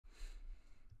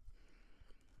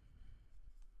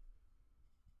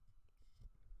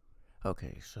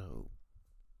Okay, so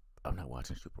I'm not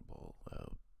watching Super Bowl.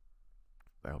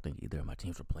 I don't think either of my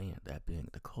teams are playing, that being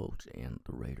the Colts and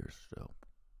the Raiders. So,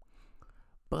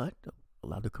 but a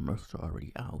lot of the commercials are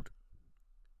already out.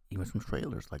 Even some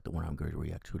trailers like the one I'm going to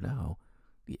react to now.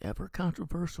 The ever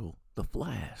controversial The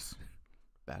Flash.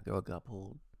 Batgirl got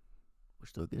pulled. We're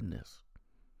still getting this.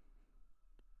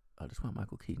 I just want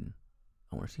Michael Keaton.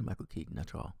 I want to see Michael Keaton,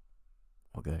 that's all.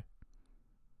 Okay?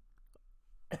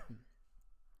 I've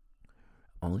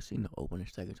only seen the opening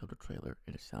seconds of the trailer,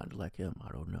 and it sounded like him.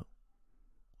 I don't know.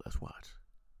 Let's watch.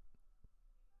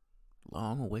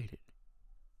 Long awaited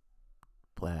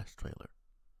Flash trailer.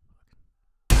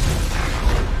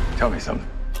 Tell me something.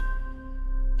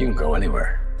 You can go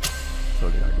anywhere. So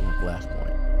they are doing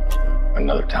Flashpoint. Okay.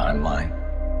 Another timeline.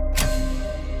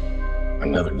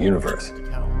 Another universe.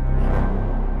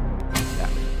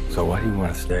 So why do you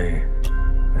want to stay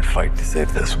and fight to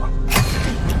save this one?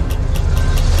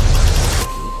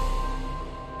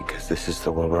 Because this is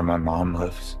the world where my mom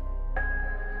lives.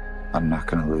 I'm not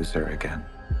gonna lose her again.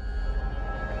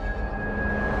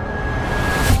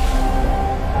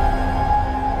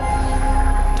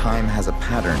 Time has a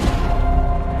pattern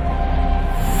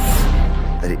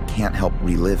that it can't help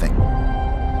reliving.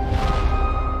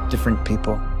 Different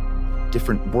people,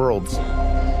 different worlds,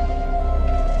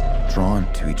 drawn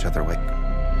to each other like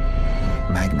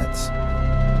magnets.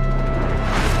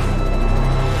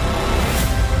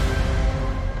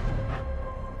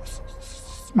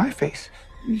 It's my face.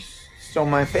 You stole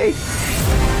my face.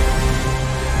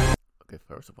 Okay,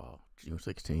 first of all, June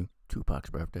 16th,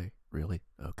 Tupac's birthday. Really?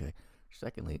 Okay.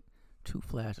 Secondly, two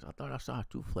flashes. I thought I saw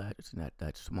two flashes in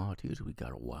that small teaser we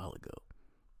got a while ago.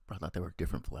 But I thought they were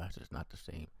different flashes, not the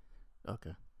same.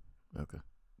 Okay. Okay.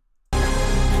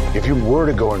 If you were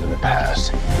to go into the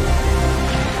past, you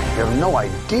have no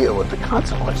idea what the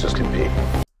consequences can be.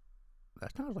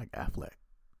 That sounds like Affleck,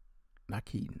 not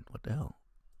Keaton. What the hell?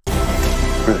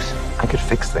 Bruce, I could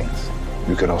fix things.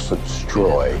 You could also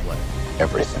destroy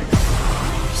everything.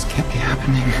 This can't be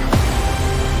happening.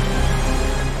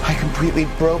 I completely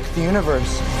broke the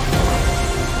universe.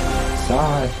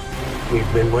 Zod,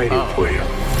 we've been waiting for you.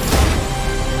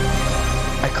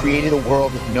 I created a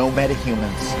world with no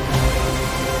metahumans.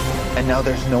 And now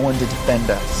there's no one to defend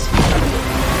us.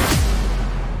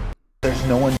 There's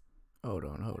no one. Hold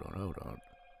on.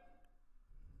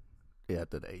 Yeah,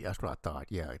 that's what I thought.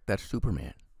 Yeah, that's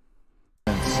Superman.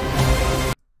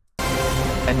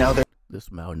 And now there's. This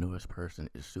malnourished person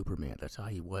is Superman. That's how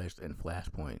he was in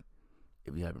Flashpoint.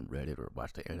 If you haven't read it or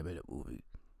watched the animated movie,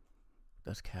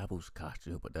 that's Cavill's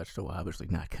costume, but that's so obviously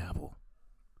not Cavill.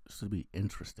 This will be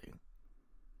interesting.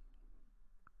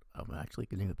 I'm actually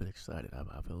getting a bit excited. I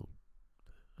feel.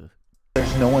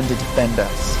 There's no one to defend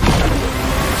us.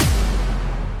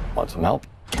 Want some help?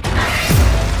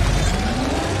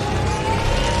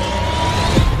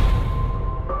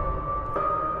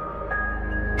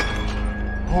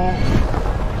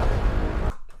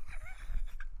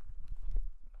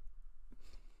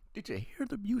 Did you hear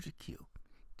the music cue?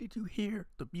 Did you hear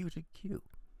the music cue?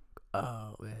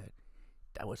 Oh man,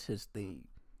 that was his theme.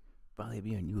 Finally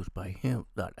being used by him,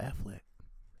 not Affleck.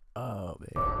 Oh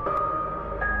man,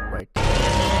 right there.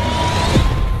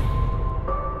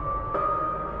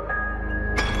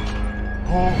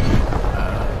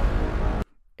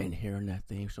 And hearing that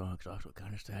theme song is also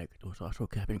kind of sad. It was also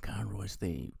Captain Conroy's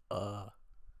theme.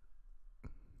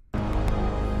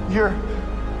 You're.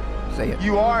 Say it.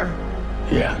 You are.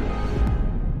 Yeah.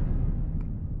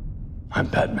 I'm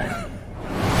Batman.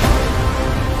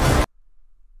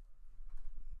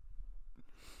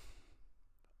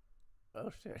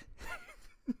 Oh shit.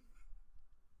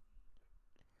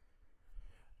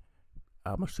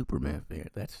 I'm a Superman fan.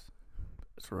 That's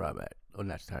where I'm at. On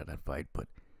that side of that fight, but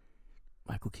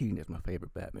Michael Keaton is my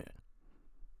favorite Batman.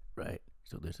 Right?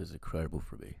 So this is incredible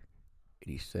for me.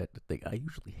 And he said the thing. I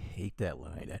usually hate that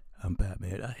line, that I'm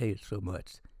Batman. I hate it so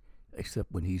much.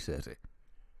 Except when he says it.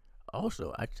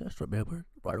 Also, I just remember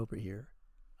right over here,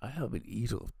 I have an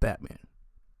easel of Batman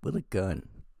with a gun.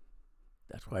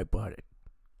 That's why I bought it.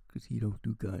 Because he don't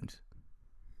do guns.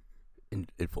 In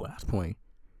Flashpoint,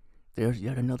 there's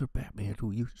yet another Batman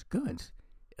who uses guns.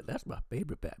 And that's my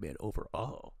favorite Batman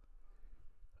overall.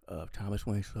 Thomas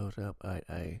Wayne shows up.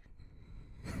 Man.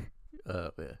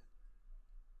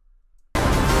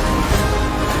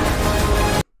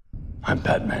 I'm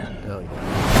Batman. Hell yeah.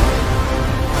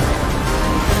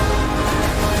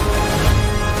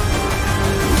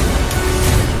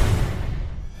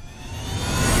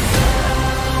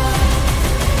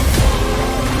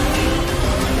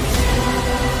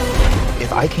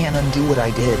 If I can't undo what I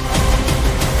did,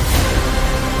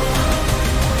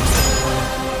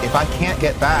 if If I can't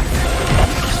get back,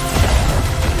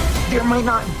 there might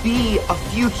not be a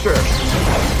future.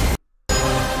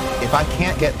 If I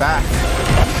can't get back.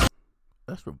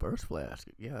 That's Reverse Flask.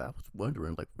 Yeah, I was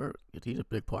wondering, like, he's a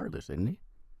big part of this, isn't he?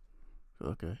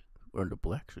 Okay. Wearing the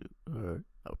black suit. Alright.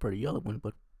 A pretty yellow one,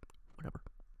 but whatever.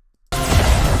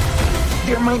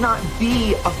 There might not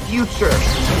be a future.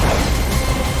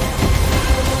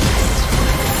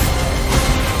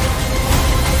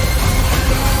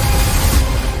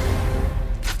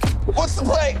 What's the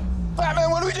play?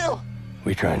 Batman, what do we do?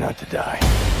 We try not to die.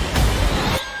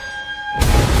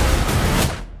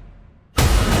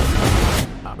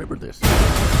 I remember this.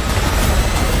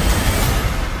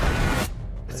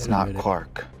 It's not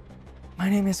Clark. My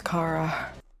name is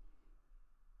Kara.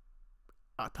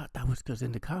 I thought that was because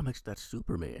in the comics that's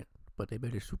Superman, but they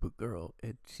made her Supergirl,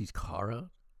 and she's Kara.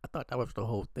 I thought that was the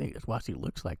whole thing. That's why she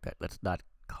looks like that. That's not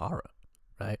Kara,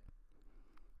 right?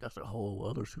 That's a whole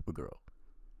other Supergirl,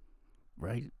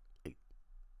 right? Like,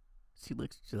 she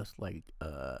looks just like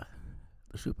the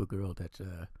Supergirl that's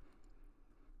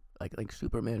like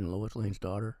Superman and Lois Lane's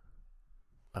daughter.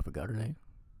 I forgot her name.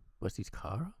 Was she's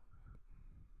Kara?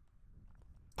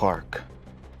 Clark.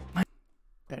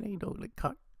 That ain't no like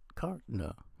Car.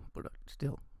 No, but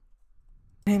still.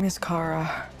 My name is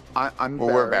Kara. I'm Well,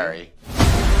 we're Barry.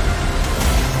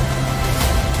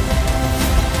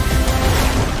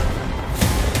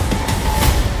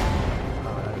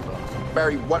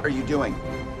 Barry, what are you doing?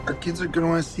 Our kids are gonna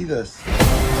want to see this.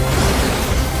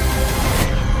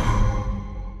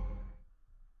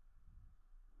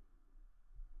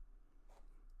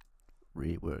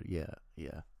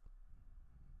 Yeah.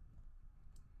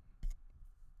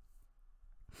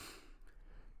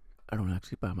 I don't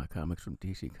actually buy my comics from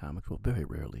DC Comics. Well, very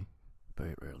rarely.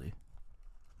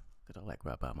 Because I like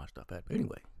where I buy my stuff at. But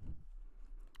anyway,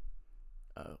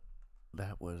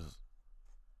 that was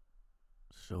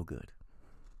so good.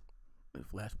 The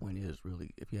Flashpoint is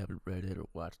really, if you haven't read it or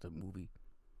watched the movie,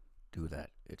 do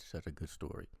that. It's such a good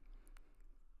story.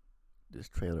 This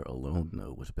trailer alone,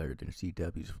 though, was better than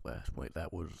CW's Flashpoint.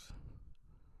 That was,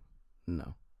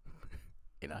 no.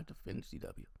 And I defend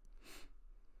CW.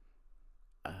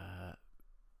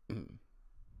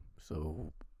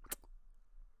 So,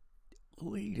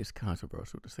 lead is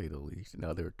controversial to say the least.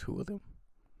 Now there are two of them.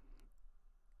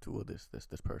 Two of this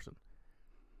person.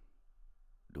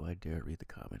 Do I dare read the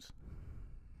comments?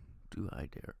 Do I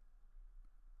dare?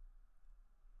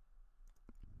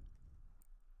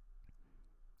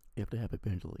 If they haven't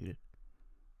been deleted.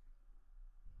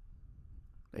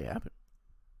 They haven't.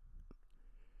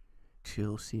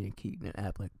 Chill seeing Keaton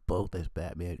and Affleck both as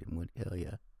Batman and went, hell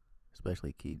yeah.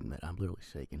 Especially Keaton, man. I'm literally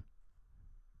shaking.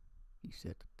 He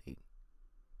said the thing.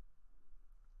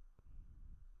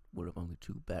 One of only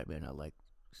two Batman I like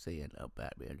saying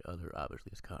Batman. The other,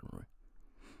 obviously, is Conroy.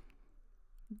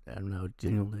 I'm now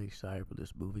genuinely excited for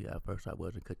this movie. At first, I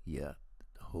wasn't, cause yeah,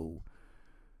 the whole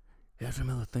Ezra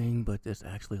Miller thing, but this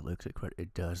actually looks incredible.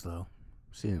 It does, though.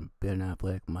 Seeing Ben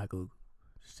Affleck, Michael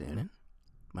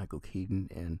Keaton,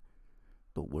 and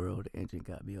the world engine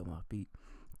got me on my feet,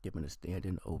 giving a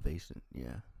standing ovation.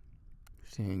 Yeah.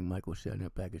 Seeing Michael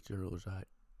Shannon back at General Zod.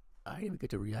 I didn't even get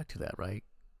to react to that, right?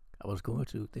 I was going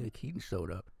to, then Keaton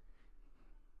showed up.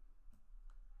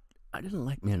 I didn't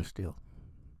like Man of Steel.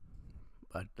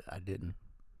 But I didn't.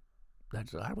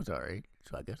 I was alright,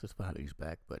 so I guess it's fine that he's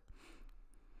back, but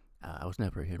I was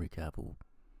never a Henry Cavill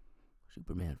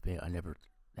Superman fan. I never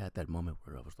had that moment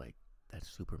where I was like, that's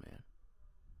Superman.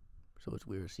 So it's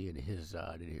weird seeing his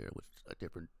Zod in here with a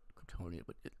different Kryptonian,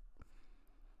 but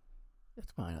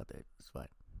it's fine out there. It's fine.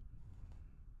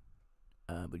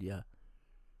 But yeah.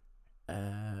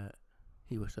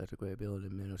 He was such a great villain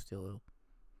in Man of Steel.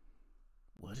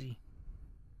 Was he?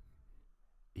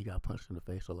 He got punched in the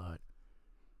face a lot.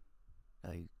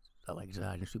 I like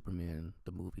Zod in Superman,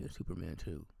 the movie, and Superman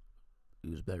 2. He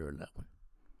was better in that one.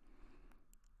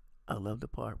 I love the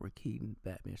part where Keaton,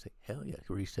 Batman, said, hell yeah,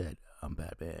 where he said, I'm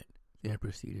Batman. Then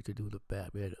proceeded to do the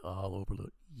Batman all over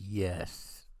the...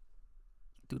 Yes.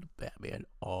 Do the Batman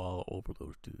all over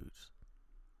those dudes.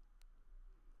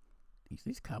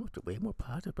 These comics are way more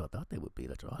positive than I thought they would be.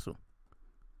 That's awesome.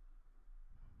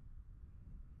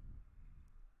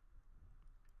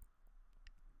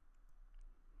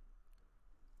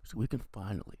 So we can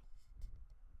finally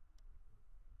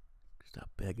stop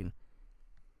begging.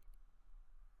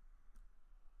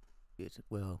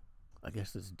 Well, I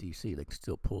guess it's DC. They can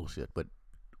still pull shit, but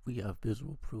we have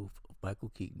visual proof of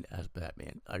Michael Keaton as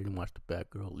Batman. I didn't watch the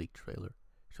Batgirl leak trailer,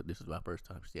 so this is my first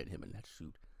time seeing him in that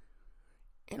suit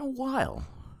in a while,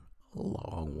 a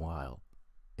long while,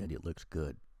 and it looks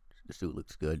good. The suit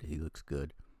looks good. He looks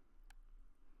good.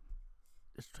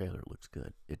 this trailer looks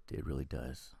good. It really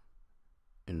does.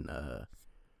 And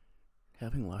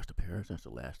having watched The Pair since the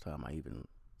last time I even,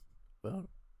 well,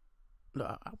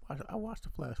 no, I watched the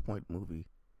Flashpoint movie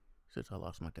since I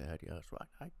lost my dad. Yeah, so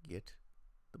I get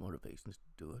the motivations to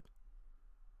do it.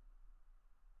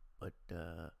 But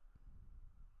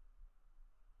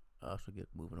I also get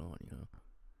moving on, you know.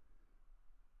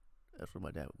 That's what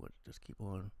my dad would just keep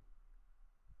on.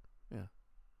 Yeah.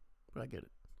 But I get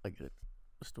it. I get it.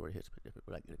 The story hits a bit different,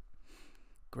 but I get it.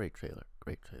 Great trailer.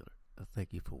 Great trailer.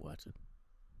 Thank you for watching.